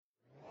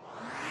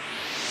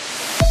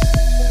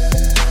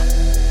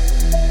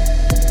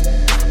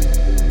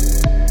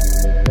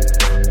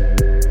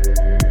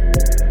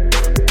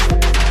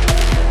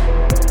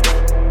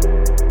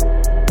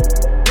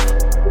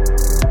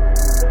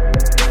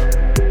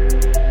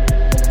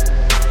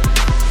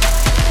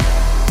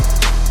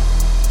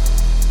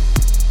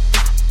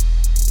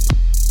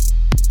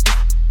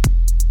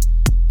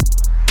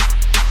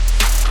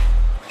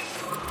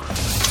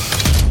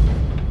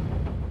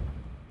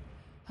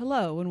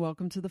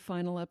welcome to the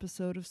final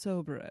episode of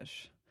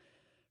Soberish.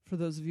 For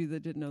those of you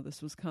that didn't know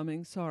this was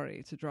coming,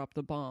 sorry to drop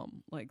the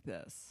bomb like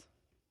this.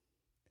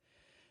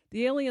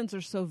 The aliens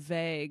are so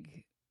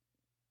vague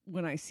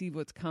when I see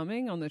what's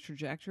coming on the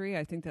trajectory.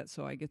 I think that's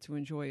so I get to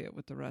enjoy it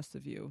with the rest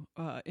of you.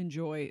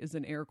 Enjoy is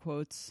in air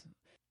quotes.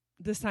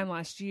 This time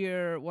last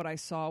year, what I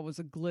saw was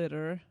a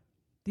glitter,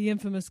 the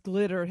infamous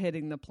glitter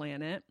hitting the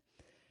planet.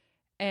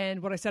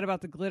 And what I said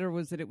about the glitter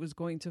was that it was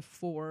going to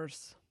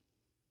force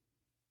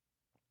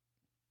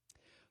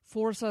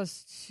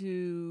us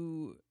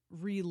to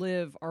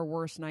relive our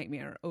worst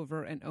nightmare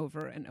over and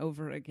over and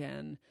over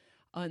again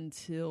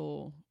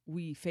until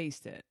we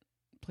faced it,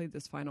 played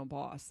this final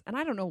boss. And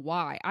I don't know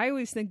why. I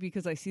always think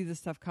because I see this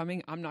stuff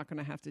coming, I'm not going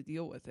to have to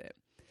deal with it.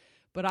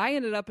 But I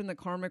ended up in the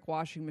karmic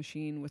washing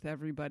machine with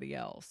everybody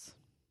else.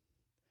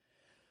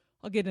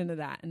 I'll get into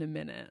that in a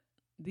minute.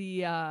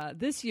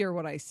 This year,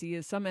 what I see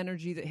is some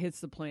energy that hits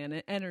the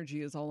planet.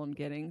 Energy is all I'm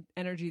getting.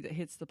 Energy that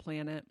hits the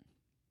planet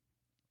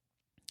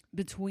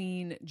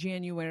between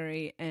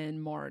January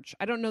and March.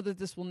 I don't know that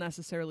this will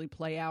necessarily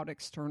play out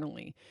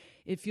externally.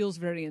 It feels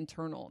very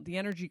internal. The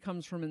energy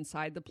comes from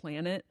inside the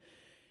planet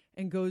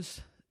and goes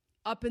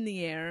up in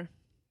the air,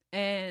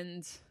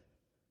 and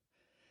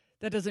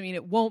that doesn't mean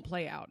it won't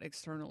play out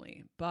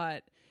externally,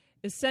 but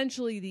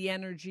essentially the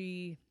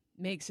energy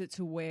makes it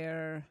to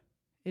where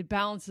it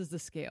balances the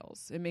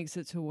scales. It makes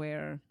it to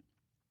where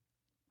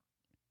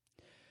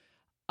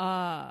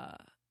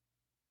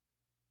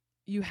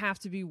you have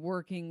to be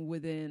working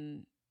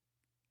within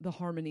the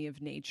harmony of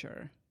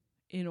nature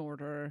in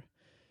order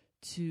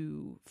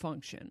to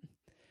function.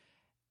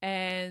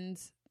 And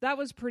that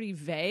was pretty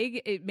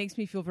vague. It makes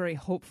me feel very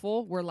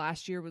hopeful, where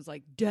last year was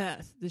like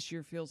death. This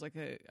year feels like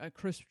a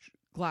crisp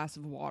glass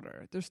of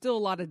water. There's still a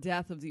lot of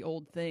death of the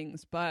old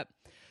things, but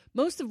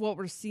most of what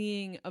we're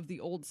seeing of the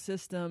old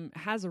system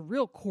has a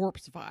real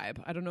corpse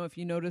vibe. I don't know if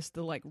you noticed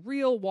the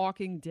real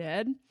Walking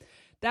Dead.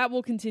 That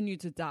will continue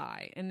to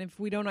die. And if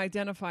we don't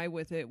identify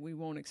with it, we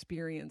won't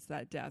experience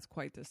that death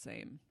quite the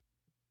same.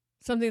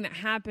 Something that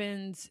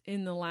happened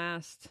in the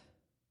last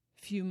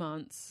few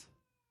months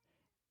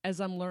as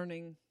I'm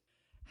learning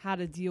how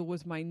to deal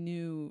with my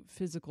new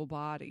physical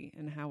body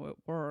and how it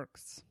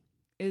works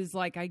is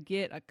I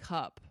get a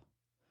cup.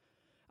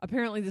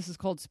 Apparently this is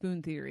called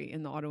spoon theory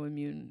in the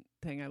autoimmune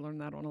thing. I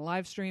learned that on a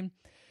live stream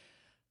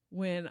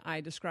when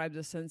I described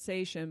the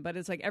sensation, but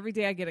it's every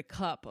day I get a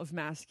cup of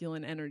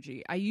masculine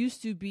energy. I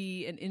used to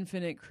be an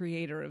infinite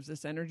creator of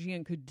this energy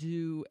and could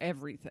do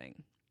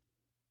everything.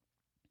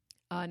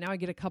 Now I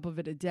get a cup of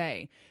it a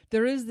day.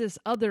 There is this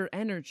other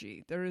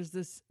energy. There is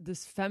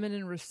this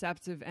feminine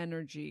receptive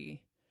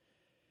energy,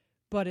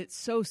 but it's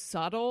so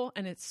subtle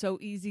and it's so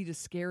easy to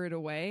scare it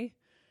away.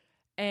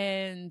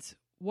 And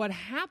what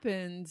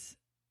happens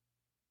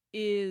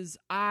is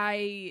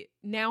I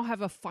now have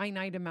a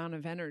finite amount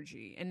of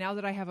energy. And now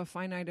that I have a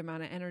finite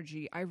amount of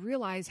energy, I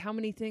realize how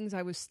many things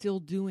I was still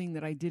doing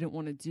that I didn't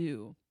want to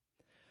do.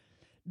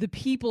 The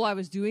people I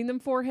was doing them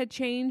for had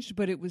changed,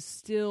 but it was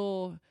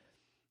still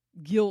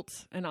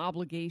guilt and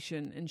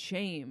obligation and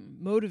shame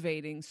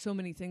motivating so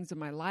many things in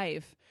my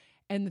life.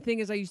 And the thing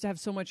is, I used to have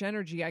so much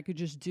energy, I could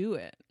just do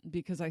it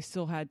because I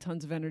still had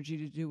tons of energy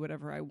to do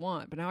whatever I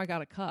want. But now I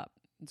got a cup.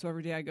 And so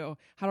every day I go,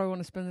 how do I want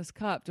to spend this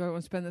cup? Do I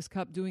want to spend this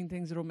cup doing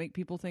things that'll make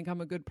people think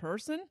I'm a good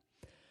person?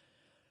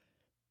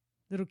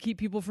 That'll keep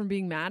people from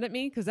being mad at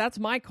me? Because that's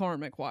my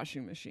karmic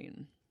washing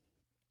machine.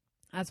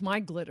 That's my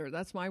glitter.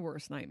 That's my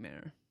worst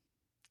nightmare.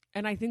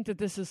 And I think that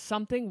this is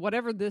something,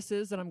 whatever this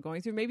is that I'm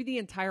going through, maybe the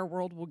entire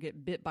world will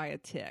get bit by a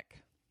tick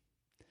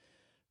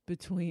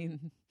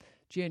between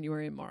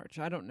January and March.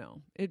 I don't know.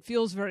 It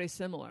feels very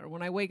similar.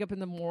 When I wake up in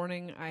the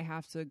morning, I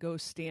have to go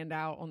stand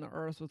out on the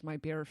earth with my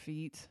bare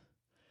feet.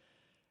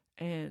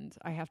 And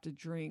I have to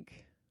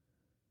drink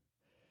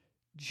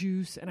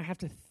juice and I have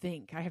to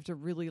think. I have to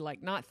really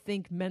not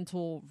think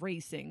mental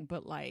racing,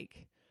 but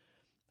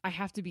I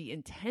have to be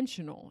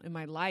intentional in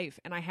my life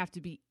and I have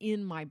to be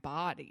in my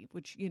body,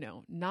 which,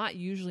 not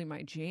usually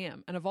my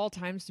jam. And of all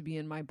times to be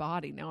in my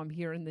body, now I'm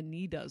here and the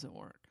knee doesn't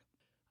work.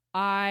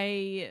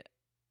 I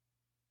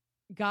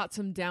got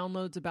some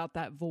downloads about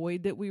that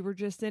void that we were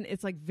just in.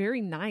 It's very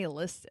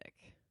nihilistic,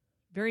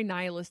 very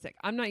nihilistic.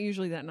 I'm not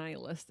usually that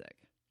nihilistic.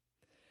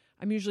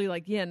 I'm usually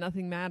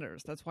nothing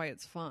matters. That's why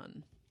it's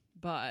fun.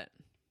 But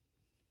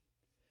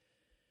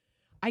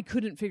I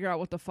couldn't figure out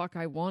what the fuck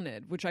I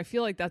wanted, which I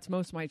feel like that's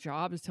most of my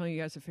job is telling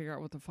you guys to figure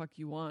out what the fuck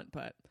you want.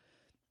 But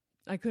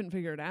I couldn't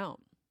figure it out.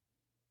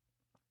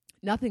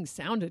 Nothing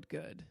sounded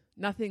good.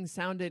 Nothing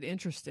sounded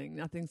interesting.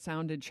 Nothing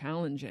sounded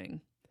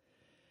challenging.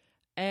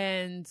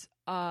 And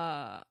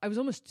I was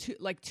almost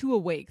too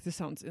awake. This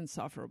sounds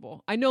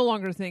insufferable. I no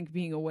longer think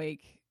being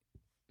awake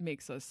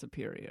makes us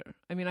superior.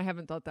 I mean, I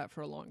haven't thought that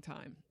for a long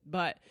time.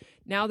 But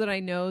now that I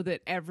know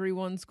that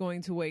everyone's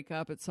going to wake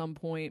up at some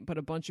point, but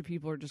a bunch of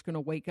people are just going to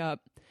wake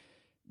up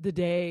the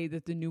day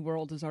that the new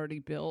world is already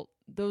built,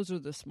 those are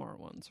the smart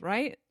ones,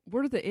 right?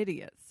 We're the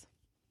idiots.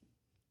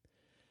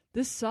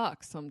 This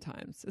sucks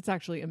sometimes. It's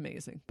actually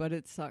amazing, but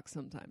it sucks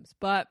sometimes.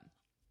 But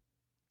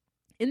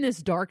in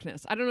this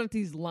darkness. I don't know if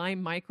these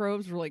Lyme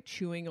microbes were like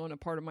chewing on a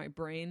part of my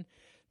brain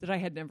that I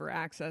had never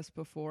accessed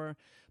before.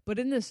 But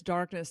in this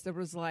darkness, there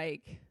was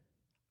like,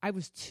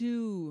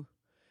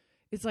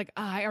 it's like,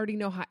 I already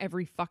know how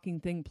every fucking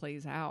thing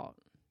plays out.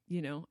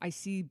 You know, I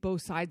see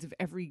both sides of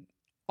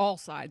all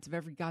sides of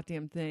every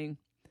goddamn thing.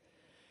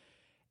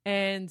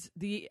 And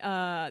the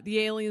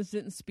aliens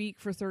didn't speak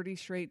for 30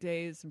 straight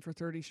days. And for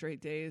 30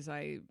 straight days,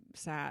 I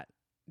sat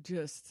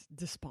just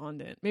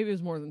despondent. Maybe it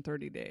was more than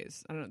 30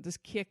 days. I don't know. This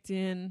kicked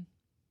in,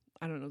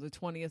 I don't know, the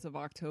 20th of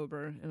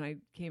October. And I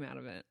came out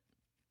of it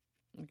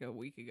like a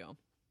week ago.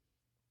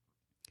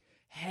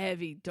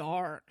 Heavy,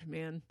 dark,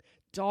 man.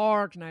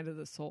 Dark night of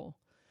the soul.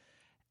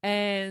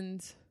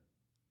 And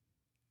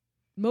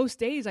most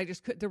days I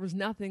just there was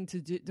nothing to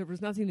do. There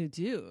was nothing to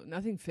do.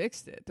 Nothing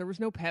fixed it. There was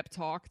no pep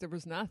talk. There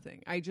was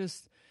nothing.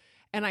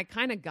 And I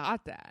kind of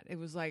got that. It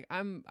was like,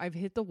 I've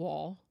hit the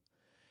wall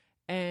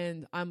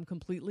and I'm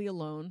completely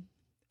alone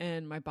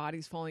and my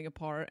body's falling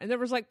apart. And there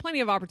was like plenty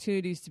of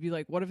opportunities to be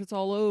like, what if it's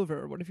all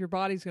over? What if your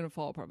body's going to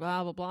fall apart?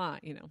 Blah, blah, blah.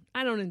 You know,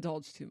 I don't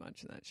indulge too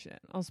much in that shit.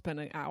 I'll spend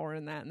an hour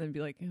in that and then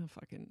be like,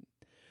 fucking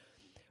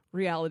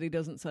reality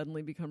doesn't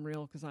suddenly become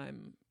real because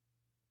I'm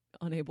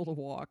unable to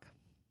walk.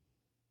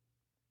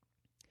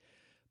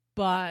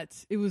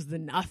 But it was the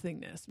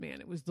nothingness,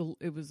 man. It was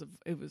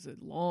a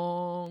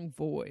long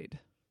void.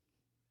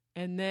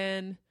 And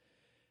then,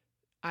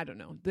 I don't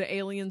know, the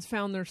aliens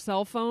found their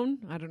cell phone.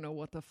 I don't know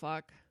what the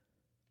fuck.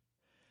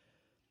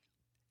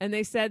 And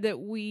they said that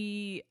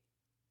we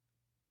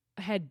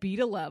had beat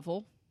a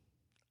level.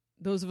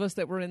 Those of us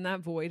that were in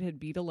that void had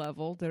beat a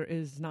level. There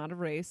is not a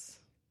race.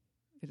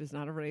 It is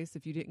not a race.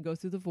 If you didn't go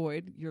through the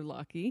void, you're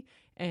lucky.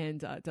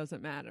 And it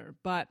doesn't matter.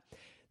 But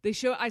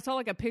I saw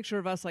like a picture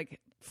of us like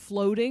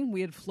floating.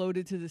 We had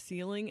floated to the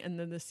ceiling, and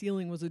then the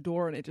ceiling was a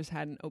door and it just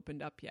hadn't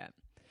opened up yet.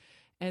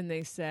 And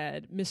they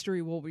said,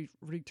 mystery will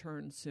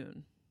return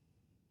soon.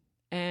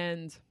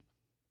 And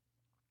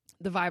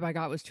the vibe I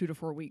got was 2 to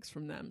 4 weeks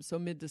from them. So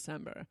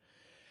mid-December.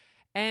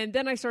 And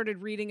then I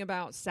started reading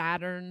about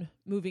Saturn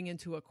moving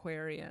into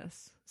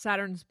Aquarius.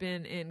 Saturn's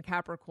been in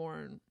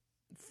Capricorn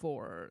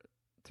for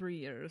 3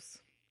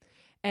 years.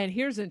 And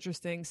here's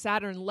interesting.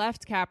 Saturn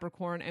left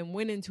Capricorn and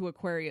went into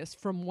Aquarius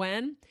from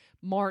when?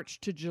 March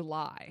to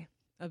July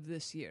of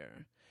this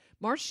year.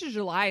 March to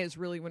July is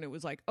really when it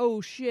was like, oh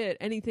shit,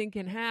 anything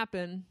can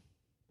happen.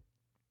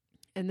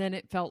 And then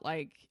it felt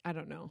like, I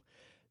don't know,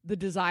 the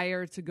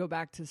desire to go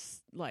back to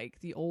like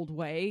the old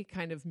way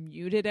kind of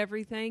muted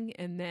everything.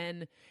 And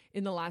then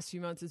in the last few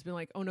months, it's been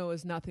like, oh no,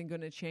 is nothing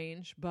going to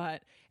change?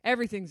 But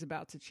everything's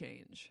about to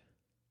change.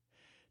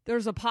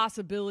 There's a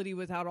possibility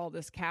without all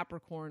this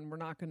Capricorn, we're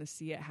not going to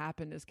see it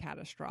happen as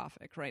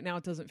catastrophic. Right now,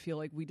 it doesn't feel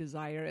like we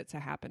desire it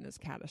to happen as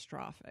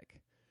catastrophic.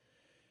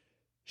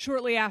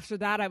 Shortly after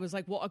that, I was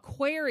like, well,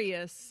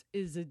 Aquarius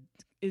is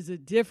a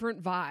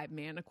different vibe,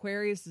 man.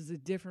 Aquarius is a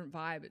different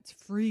vibe. It's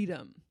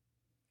freedom.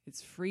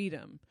 It's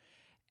freedom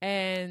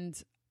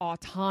and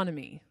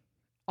autonomy.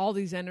 All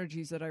these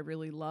energies that I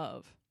really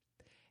love.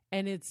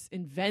 And it's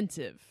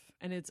inventive.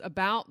 And it's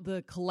about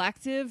the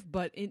collective,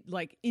 but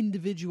like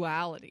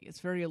individuality. It's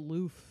very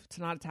aloof. It's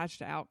not attached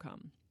to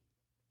outcome.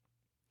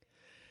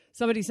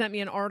 Somebody sent me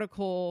an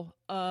article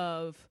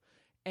of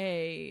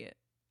a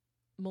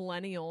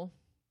millennial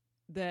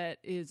that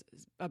is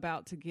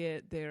about to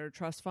get their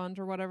trust fund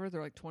or whatever. They're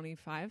like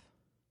 25.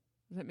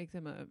 Does that make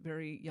them a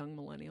very young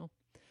millennial?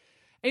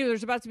 Anyway,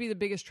 there's about to be the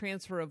biggest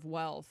transfer of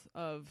wealth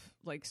of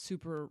like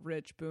super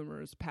rich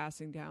boomers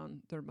passing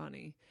down their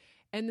money.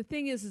 And the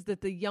thing is that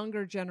the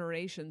younger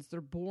generations,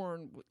 they're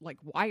born like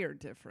wired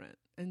different.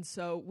 And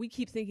so we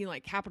keep thinking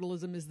like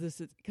capitalism is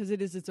this because it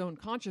is its own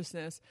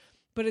consciousness,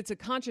 but it's a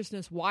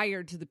consciousness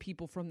wired to the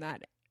people from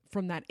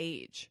that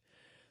age.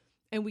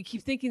 And we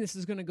keep thinking this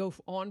is going to go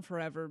on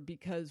forever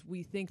because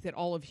we think that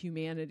all of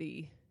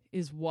humanity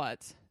is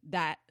what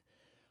that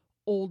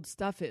old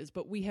stuff is.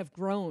 But we have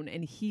grown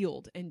and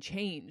healed and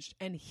changed.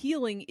 And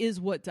healing is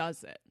what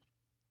does it.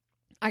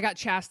 I got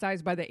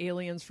chastised by the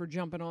aliens for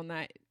jumping on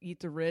that eat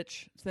the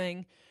rich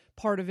thing.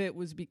 Part of it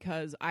was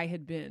because I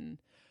had been,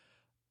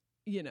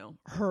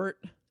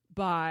 hurt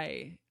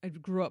I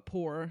grew up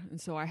poor.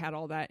 And so I had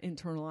all that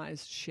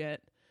internalized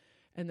shit.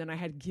 And then I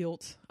had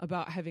guilt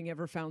about having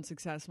ever found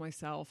success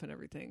myself and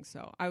everything.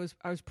 So I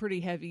was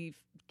pretty heavy,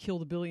 kill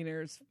the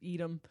billionaires, eat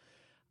them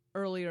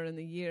earlier in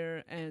the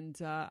year. And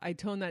I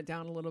toned that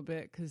down a little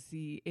bit because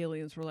the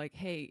aliens were like,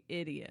 hey,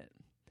 idiot.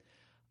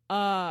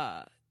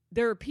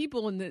 There are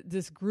people in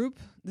this group,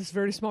 this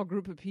very small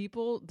group of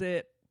people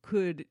that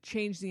could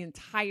change the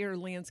entire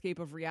landscape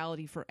of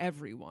reality for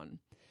everyone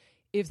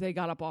if they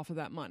got up off of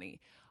that money.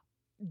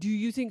 Do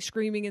you think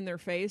screaming in their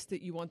face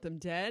that you want them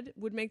dead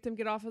would make them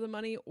get off of the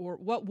money? Or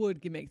what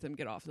would make them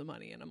get off the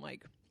money? And I'm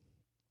like,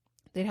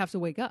 they'd have to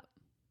wake up.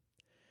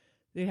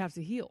 They'd have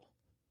to heal.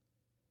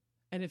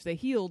 And if they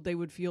healed, they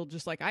would feel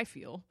just like I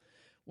feel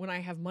when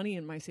I have money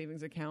in my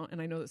savings account and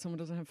I know that someone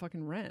doesn't have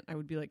fucking rent. I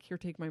would be like, here,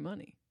 take my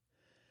money.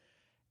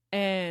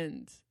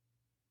 And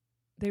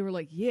they were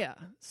like, yeah,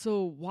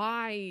 so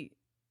why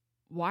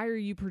why are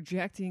you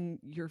projecting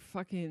your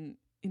fucking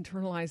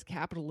internalized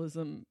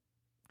capitalism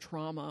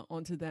trauma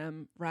onto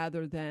them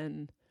rather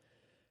than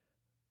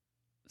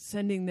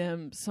sending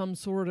them some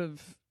sort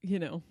of, you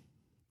know,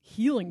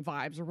 healing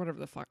vibes or whatever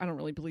the fuck. I don't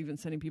really believe in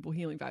sending people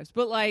healing vibes,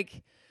 but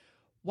like,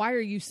 why are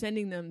you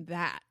sending them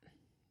that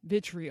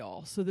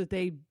vitriol so that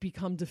they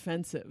become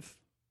defensive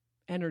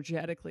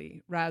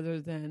energetically rather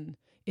than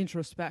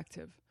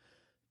introspective?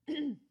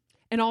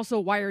 And also,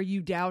 why are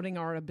you doubting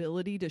our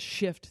ability to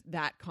shift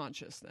that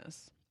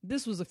consciousness?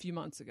 This was a few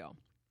months ago.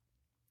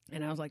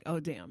 And I was like, oh,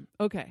 damn.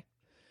 Okay.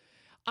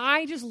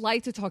 I just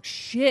like to talk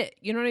shit.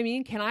 You know what I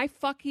mean? Can I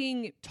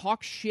fucking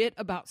talk shit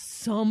about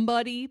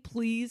somebody,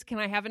 please? Can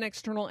I have an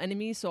external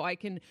enemy so I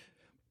can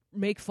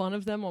make fun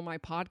of them on my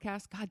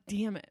podcast? God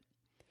damn it.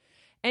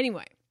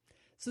 Anyway,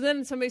 so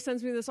then somebody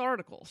sends me this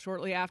article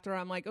shortly after.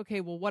 I'm like,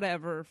 okay, well,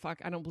 whatever.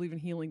 Fuck, I don't believe in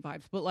healing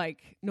vibes. But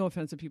like, no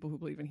offense to people who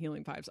believe in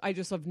healing vibes. I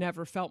just have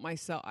never felt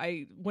myself.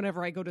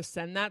 Whenever I go to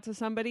send that to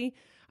somebody,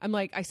 I'm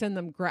like, I send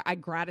them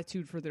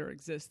gratitude for their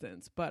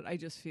existence. But I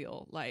just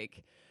feel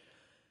like,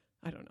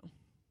 I don't know.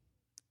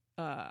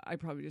 I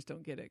probably just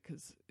don't get it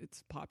because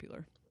it's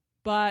popular.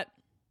 But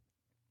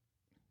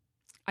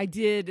I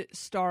did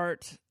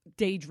start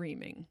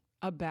daydreaming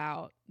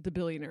about the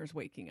billionaires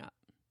waking up.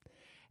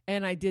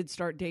 And I did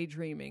start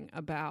daydreaming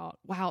about,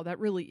 wow, that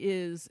really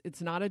is,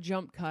 it's not a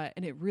jump cut,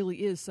 and it really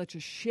is such a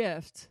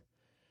shift.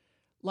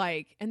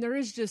 Like, and there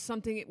is just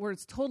something where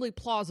it's totally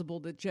plausible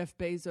that Jeff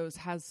Bezos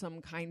has some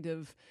kind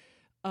of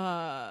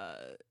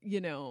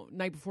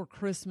Night Before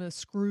Christmas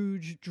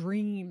Scrooge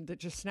dream that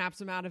just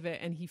snaps him out of it,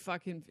 and he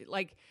fucking,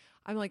 like,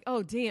 I'm like,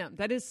 oh damn,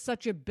 that is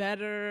such a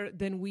better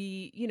than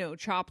we,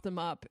 chop them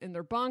up in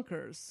their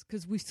bunkers,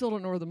 because we still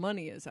don't know where the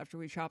money is after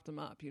we chop them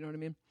up, you know what I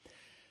mean?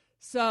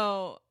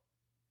 So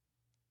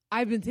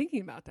I've been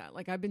thinking about that,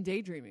 like I've been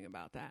daydreaming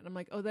about that, and I'm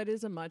like, oh, that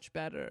is a much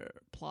better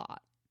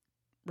plot,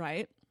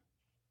 right?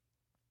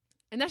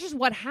 And that's just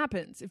what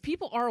happens. If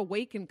people are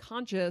awake and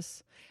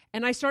conscious,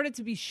 and I started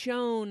to be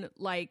shown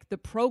like the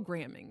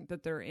programming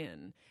that they're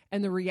in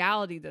and the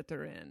reality that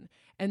they're in,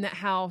 and that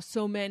how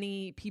so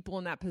many people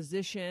in that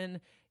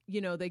position,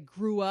 they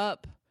grew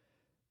up,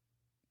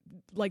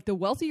 like the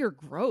wealthy are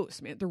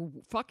gross, man. They're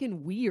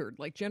fucking weird.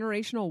 Like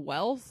generational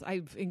wealth,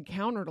 I've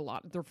encountered a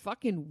lot. They're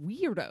fucking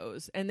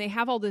weirdos. And they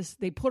have all this,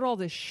 they put all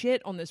this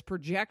shit on this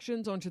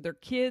projections onto their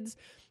kids.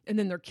 And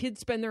then their kids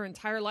spend their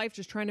entire life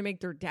just trying to make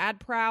their dad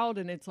proud.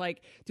 And it's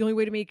like, the only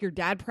way to make your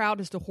dad proud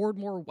is to hoard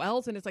more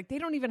wealth. And it's like, they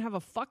don't even have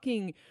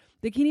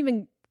they can't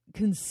even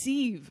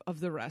conceive of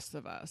the rest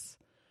of us.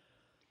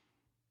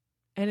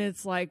 And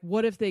it's like,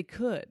 what if they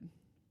could?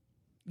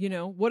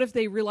 What if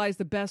they realized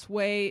the best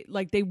way,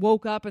 like they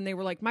woke up and they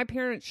were like, my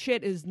parents'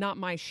 shit is not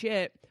my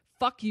shit.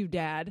 Fuck you,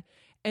 dad.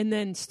 And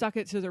then stuck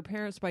it to their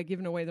parents by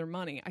giving away their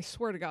money. I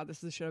swear to God, this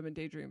is the shit I've been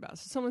daydreaming about.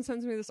 So someone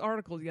sends me this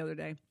article the other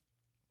day.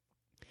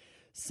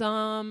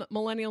 Some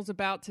millennials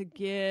about to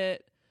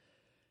get,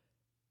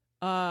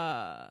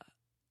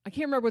 I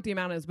can't remember what the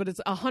amount is, but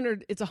it's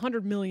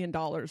 $100 million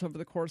over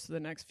the course of the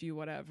next few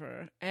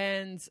whatever.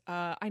 And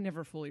I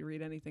never fully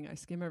read anything. I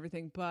skim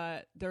everything.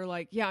 But they're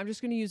like, yeah, I'm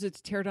just going to use it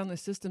to tear down the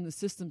system. The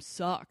system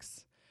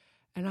sucks.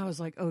 And I was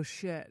like, oh,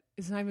 shit.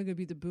 It's not even going to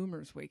be the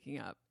boomers waking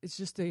up. It's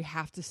just they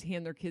have to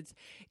hand their kids.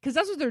 Because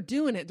that's what they're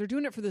doing it. They're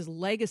doing it for this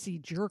legacy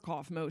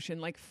jerk-off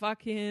motion. Like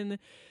fucking...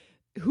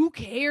 Who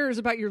cares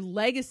about your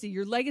legacy?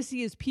 Your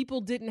legacy is people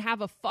didn't have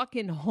a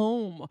fucking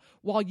home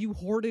while you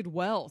hoarded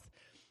wealth.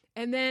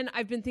 And then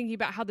I've been thinking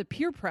about how the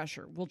peer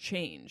pressure will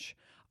change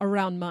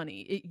around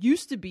money. It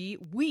used to be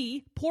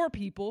we, poor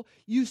people,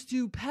 used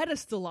to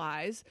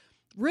pedestalize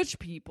rich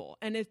people.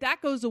 And if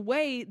that goes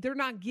away, they're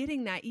not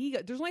getting that ego.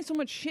 There's only so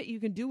much shit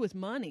you can do with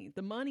money.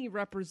 The money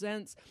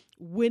represents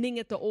winning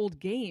at the old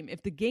game.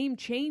 If the game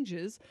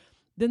changes,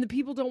 then the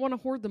people don't want to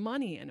hoard the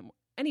money anymore.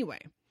 Anyway,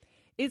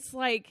 it's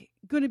like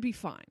going to be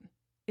fine.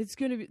 It's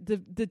going to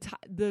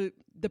be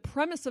the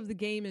premise of the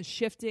game is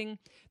shifting.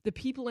 The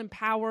people in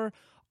power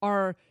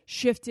are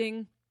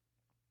shifting,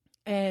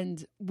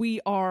 and we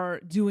are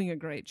doing a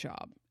great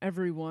job.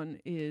 Everyone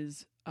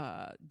is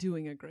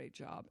doing a great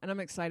job, and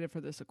I'm excited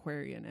for this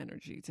Aquarian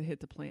energy to hit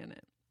the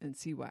planet and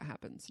see what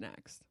happens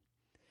next.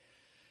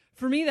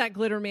 For me, that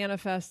glitter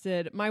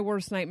manifested. My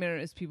worst nightmare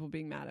is people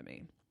being mad at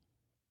me,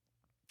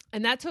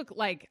 and that took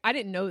I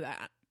didn't know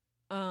that.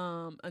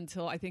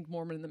 Until I think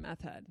Mormon and the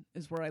Meth Head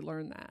is where I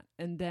learned that.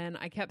 And then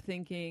I kept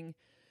thinking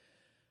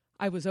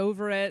I was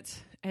over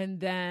it. And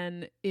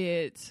then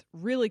it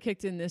really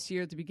kicked in this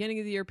year. At the beginning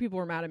of the year, people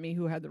were mad at me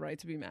who had the right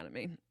to be mad at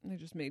me. I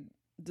just made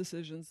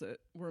decisions that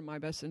were in my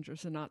best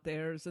interest and not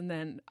theirs. And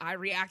then I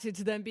reacted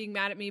to them being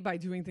mad at me by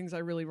doing things I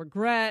really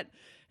regret.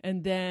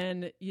 And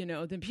then,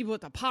 then people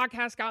at the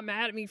podcast got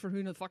mad at me for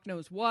who the fuck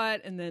knows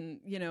what. And then,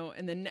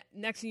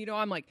 next thing you know,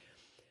 I'm like,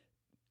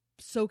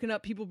 soaking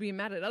up people being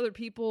mad at other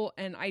people,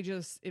 and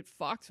it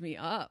fucked me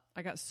up.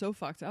 I got so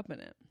fucked up in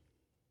it.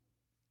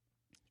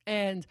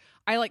 And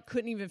I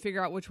couldn't even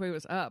figure out which way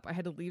was up. I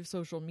had to leave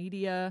social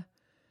media,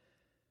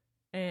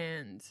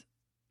 and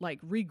like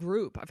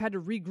regroup. I've had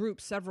to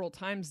regroup several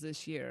times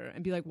this year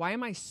and be like, why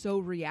am I so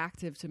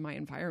reactive to my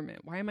environment?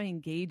 Why am I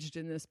engaged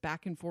in this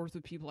back and forth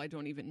with people I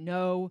don't even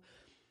know?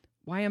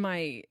 Why am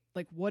I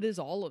like, what is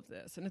all of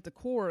this? And at the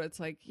core, it's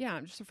like, yeah,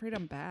 I'm just afraid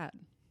I'm bad.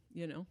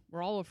 You know,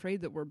 we're all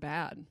afraid that we're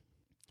bad.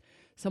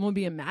 Someone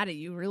being mad at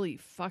you really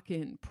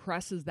fucking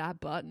presses that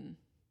button.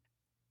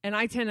 And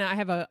I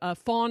have a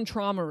fawn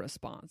trauma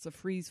response, a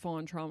freeze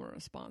fawn trauma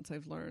response,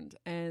 I've learned.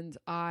 And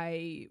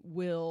I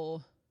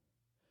will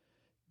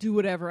do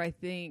whatever I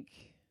think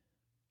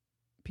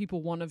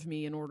people want of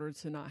me in order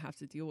to not have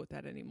to deal with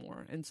that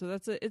anymore. And so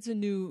it's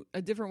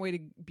a different way to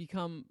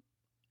become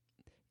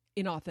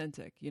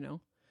inauthentic, you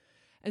know?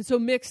 And so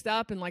mixed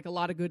up in like a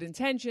lot of good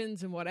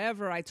intentions and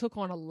whatever, I took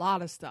on a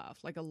lot of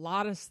stuff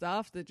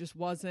that just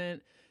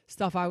wasn't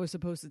stuff I was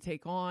supposed to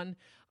take on.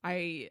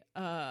 I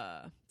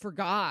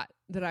forgot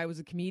that I was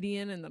a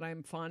comedian and that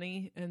I'm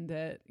funny and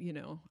that, you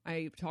know,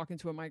 I talk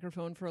into a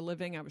microphone for a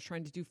living. I was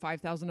trying to do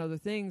 5,000 other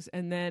things.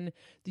 And then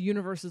the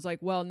universe is like,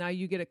 well, now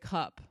you get a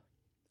cup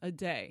a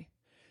day.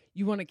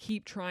 You want to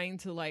keep trying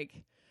to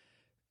like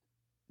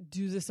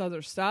do this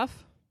other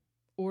stuff?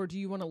 Or do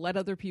you want to let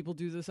other people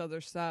do this other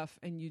stuff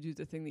and you do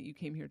the thing that you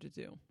came here to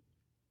do?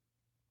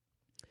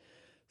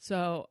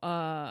 So,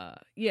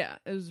 yeah,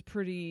 it was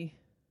pretty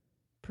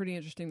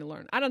interesting to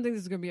learn. I don't think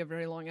this is going to be a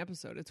very long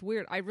episode. It's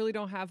weird. I really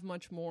don't have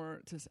much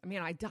more to say. I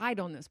mean, I died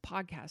on this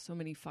podcast so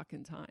many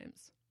fucking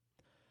times.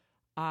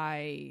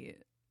 I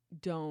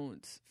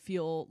don't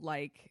feel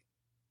like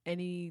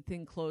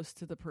anything close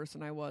to the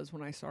person I was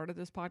when I started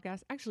this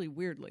podcast. Actually,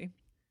 weirdly,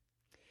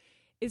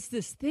 it's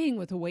this thing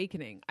with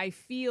awakening. I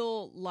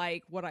feel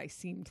like what I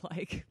seemed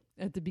like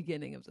at the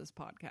beginning of this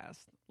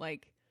podcast.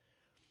 Like,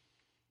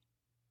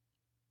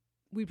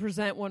 we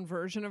present one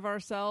version of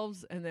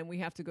ourselves and then we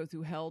have to go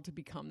through hell to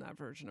become that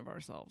version of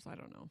ourselves. I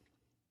don't know.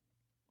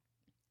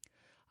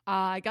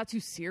 I got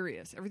too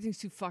serious. Everything's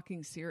too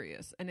fucking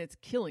serious and it's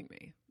killing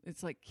me.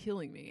 It's like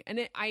killing me.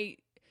 And I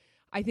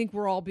think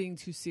we're all being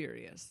too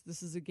serious.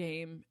 This is a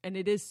game and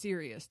it is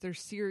serious. There's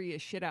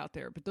serious shit out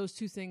there, but those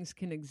two things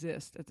can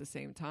exist at the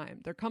same time.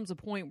 There comes a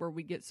point where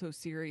we get so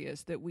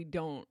serious that we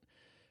don't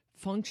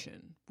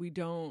function.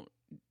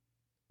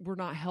 We're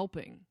not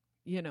helping,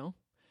 you know?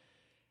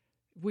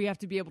 We have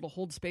to be able to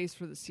hold space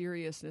for the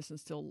seriousness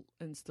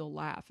and still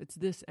laugh. It's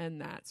this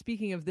and that.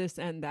 Speaking of this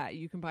and that,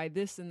 you can buy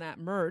this and that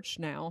merch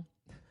now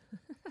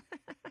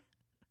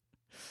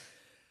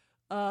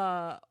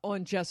on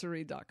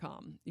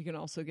jessereed.com. You can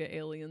also get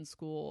Alien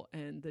School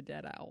and the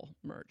Dead Owl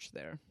merch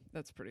there.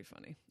 That's pretty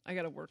funny. I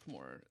got to work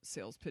more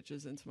sales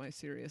pitches into my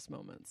serious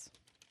moments.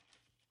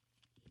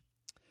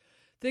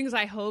 Things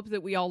I hope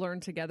that we all learn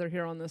together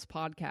here on this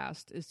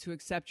podcast is to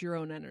accept your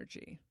own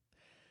energy.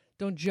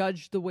 Don't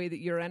judge the way that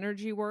your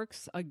energy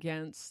works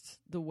against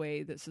the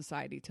way that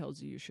society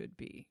tells you should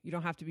be. You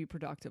don't have to be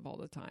productive all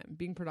the time.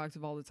 Being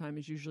productive all the time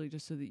is usually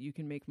just so that you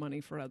can make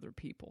money for other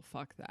people.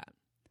 Fuck that.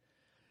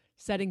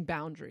 Setting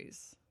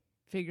boundaries,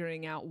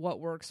 figuring out what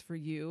works for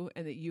you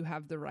and that you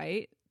have the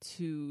right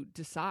to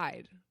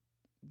decide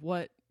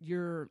what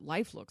your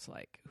life looks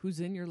like, who's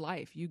in your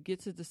life. You get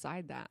to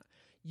decide that.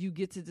 You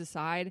get to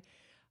decide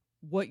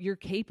what you're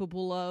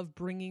capable of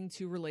bringing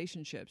to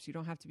relationships. You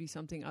don't have to be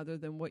something other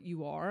than what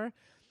you are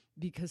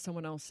because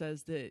someone else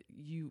says that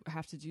you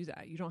have to do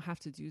that. You don't have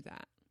to do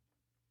that.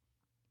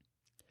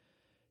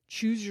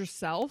 Choose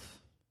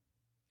yourself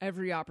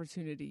every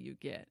opportunity you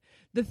get.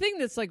 The thing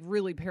that's like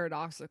really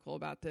paradoxical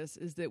about this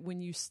is that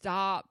when you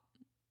stop,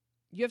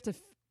 we have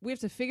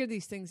to figure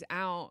these things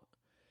out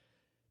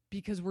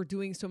because we're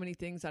doing so many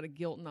things out of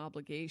guilt and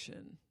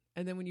obligation.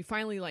 And then when you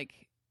finally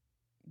like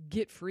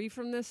get free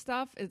from this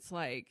stuff, it's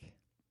like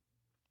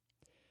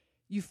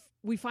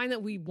we find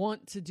that we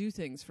want to do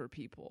things for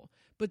people.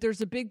 But there's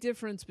a big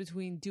difference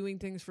between doing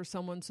things for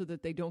someone so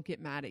that they don't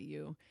get mad at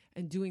you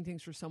and doing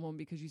things for someone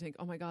because you think,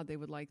 oh my God, they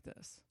would like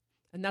this.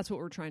 And that's what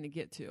we're trying to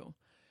get to.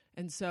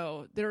 And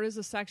so there is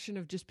a section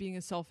of just being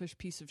a selfish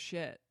piece of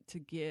shit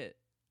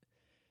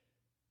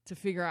to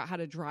figure out how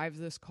to drive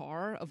this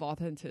car of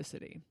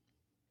authenticity.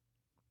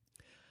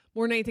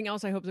 More than anything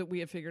else, I hope that we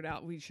have figured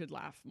out we should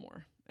laugh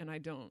more. And I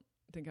don't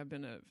think I've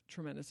been a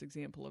tremendous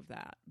example of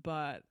that,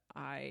 but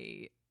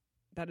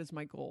that is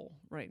my goal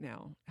right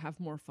now. Have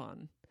more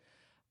fun.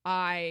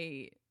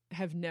 I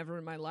have never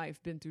in my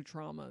life been through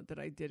trauma that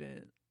I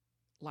didn't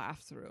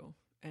laugh through.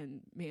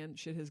 And man,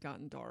 shit has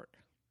gotten dark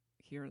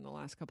here in the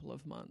last couple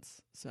of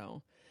months.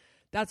 So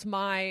that's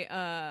my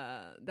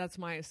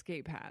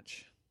escape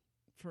hatch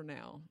for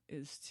now,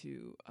 is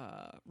to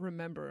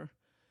remember.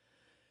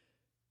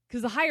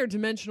 Because the higher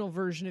dimensional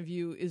version of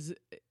you is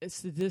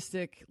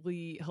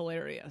statistically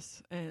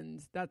hilarious.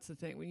 And that's the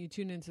thing. When you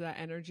tune into that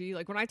energy,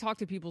 like when I talk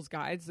to people's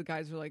guides, the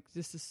guides are like,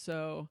 this is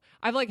so...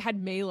 I've had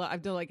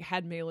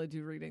Mela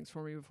do readings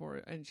for me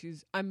before. And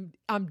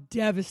I'm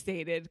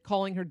devastated,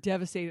 calling her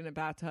devastated in a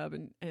bathtub.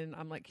 And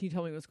I'm like, can you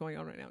tell me what's going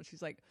on right now? And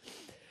she's like,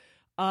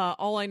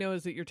 All I know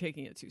is that you're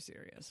taking it too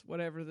serious,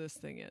 whatever this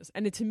thing is.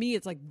 And to me,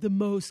 it's like the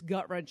most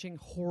gut-wrenching,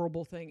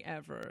 horrible thing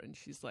ever. And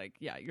she's like,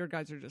 yeah, your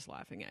guys are just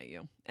laughing at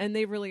you. And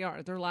they really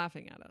are. They're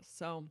laughing at us.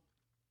 So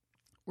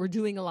we're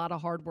doing a lot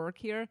of hard work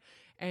here,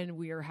 and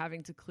we are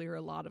having to clear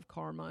a lot of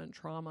karma and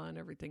trauma and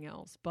everything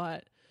else.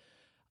 But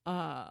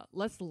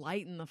let's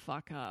lighten the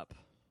fuck up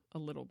a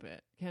little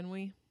bit, can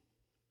we?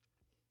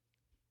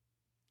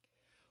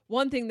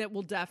 One thing that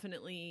will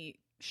definitely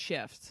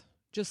shift,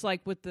 just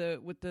like with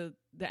the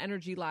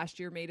energy last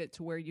year made it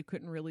to where you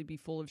couldn't really be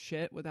full of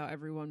shit without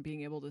everyone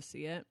being able to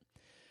see it.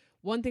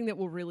 One thing that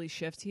will really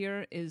shift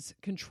here is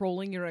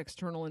controlling your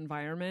external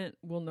environment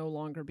will no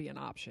longer be an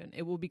option.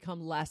 It will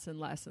become less and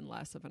less and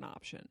less of an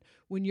option.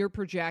 When you're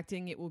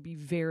projecting, it will be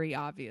very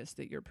obvious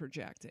that you're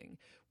projecting.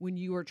 When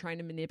you are trying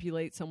to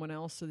manipulate someone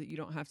else so that you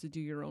don't have to do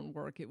your own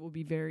work, it will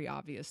be very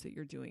obvious that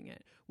you're doing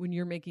it. When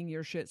you're making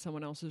your shit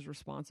someone else's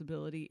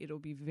responsibility, it'll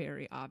be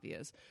very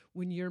obvious.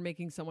 When you're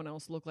making someone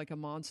else look like a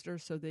monster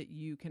so that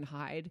you can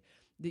hide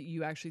that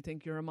you actually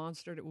think you're a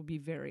monster, it will be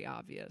very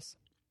obvious.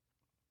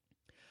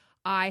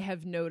 I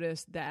have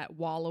noticed that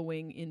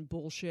wallowing in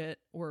bullshit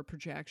or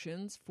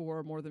projections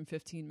for more than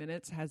 15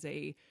 minutes has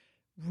a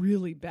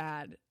really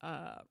bad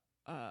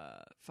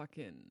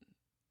fucking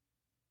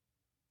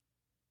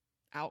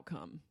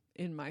outcome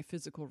in my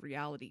physical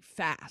reality.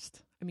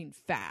 Fast.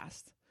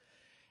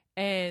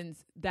 And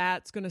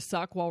that's going to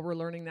suck while we're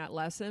learning that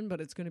lesson,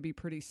 but it's going to be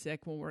pretty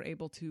sick when we're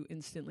able to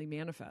instantly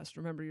manifest.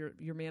 Remember,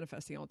 you're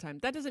manifesting all the time.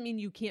 That doesn't mean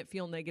you can't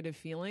feel negative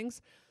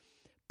feelings.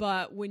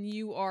 But when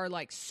you are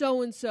like,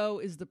 so-and-so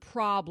is the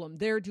problem,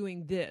 they're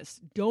doing this,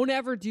 don't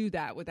ever do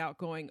that without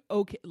going,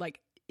 okay,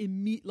 like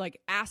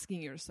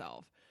asking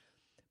yourself.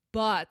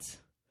 But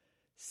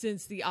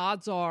since the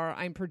odds are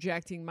I'm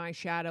projecting my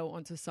shadow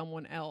onto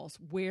someone else,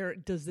 where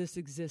does this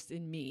exist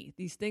in me?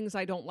 These things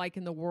I don't like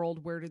in the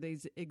world, where do they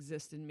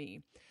exist in me?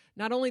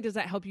 Not only does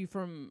that help you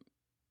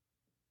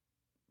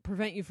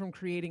prevent you from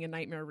creating a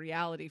nightmare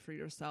reality for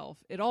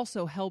yourself, it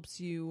also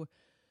helps you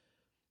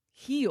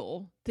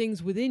heal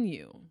things within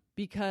you,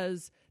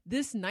 because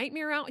this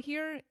nightmare out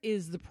here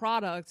is the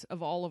product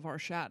of all of our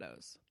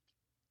shadows.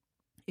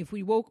 If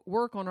we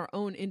work on our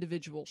own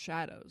individual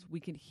shadows, we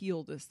can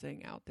heal this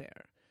thing out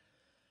there.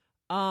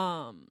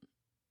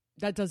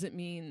 That doesn't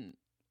mean,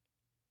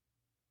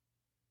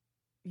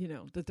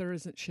 that there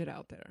isn't shit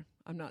out there.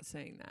 I'm not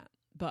saying that.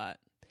 But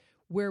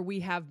where we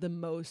have the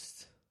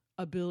most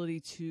ability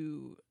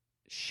to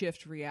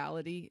shift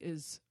reality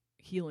is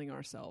healing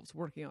ourselves,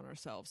 working on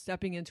ourselves,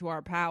 stepping into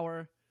our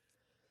power.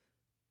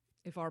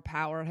 If our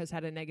power has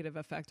had a negative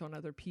effect on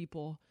other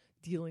people,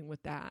 dealing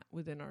with that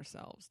within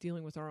ourselves,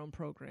 dealing with our own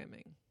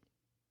programming.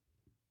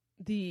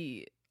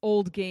 The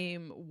old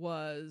game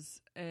was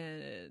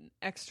an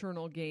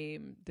external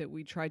game that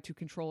we tried to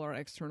control our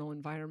external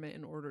environment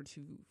in order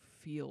to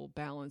feel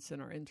balance in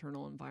our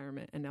internal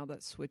environment. And now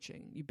that's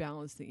switching. You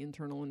balance the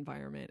internal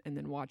environment and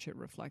then watch it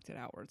reflected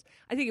outwards.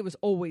 I think it was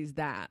always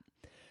that.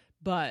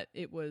 But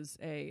it was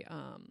it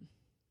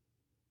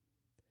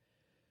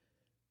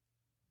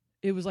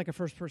was like a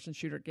first-person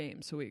shooter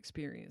game, so we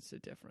experienced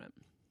it different.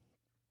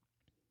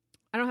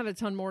 I don't have a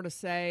ton more to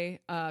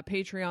say.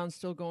 Patreon's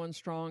still going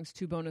strong. It's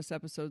 2 bonus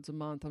episodes a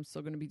month. I'm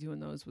still going to be doing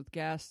those with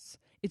guests.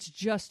 It's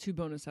just 2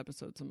 bonus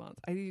episodes a month.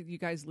 You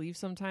guys leave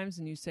sometimes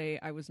and you say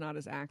I was not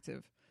as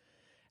active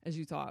as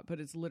you thought, but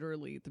it's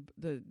literally,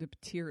 the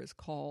tier is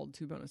called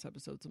 2 bonus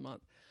episodes a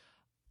month.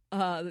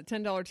 The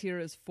 $10 tier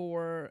is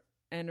for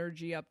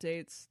energy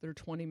updates. They're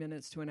 20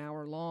 minutes to an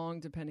hour long,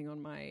 depending on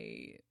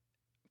my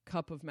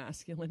cup of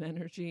masculine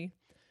energy,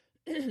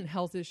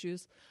 health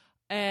issues.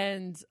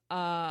 And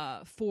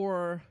at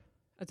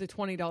the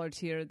 $20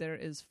 tier, there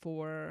is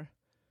for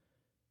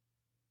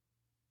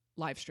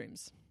live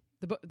streams.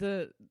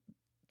 The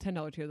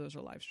 $10 tier, those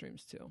are live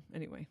streams too.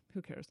 Anyway,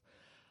 who cares?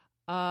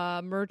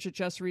 Merch at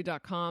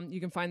jessareed.com. You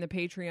can find the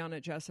Patreon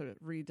at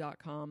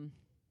jessareed.com.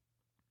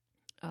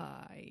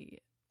 I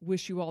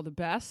wish you all the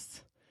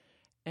best.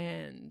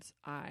 And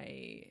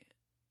I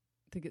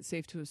think it's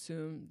safe to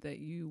assume that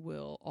you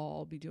will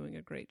all be doing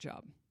a great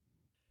job.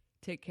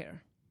 Take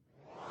care.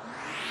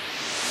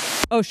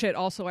 Oh, shit.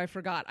 Also, I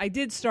forgot. I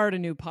did start a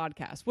new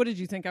podcast. What did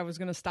you think? I was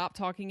going to stop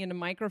talking into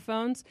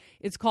microphones?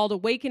 It's called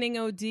Awakening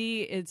OD.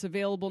 It's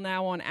available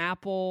now on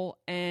Apple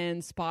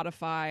and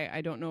Spotify.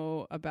 I don't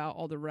know about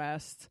all the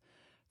rest.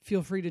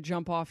 Feel free to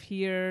jump off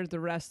here. The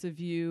rest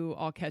of you,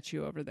 I'll catch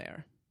you over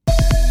there.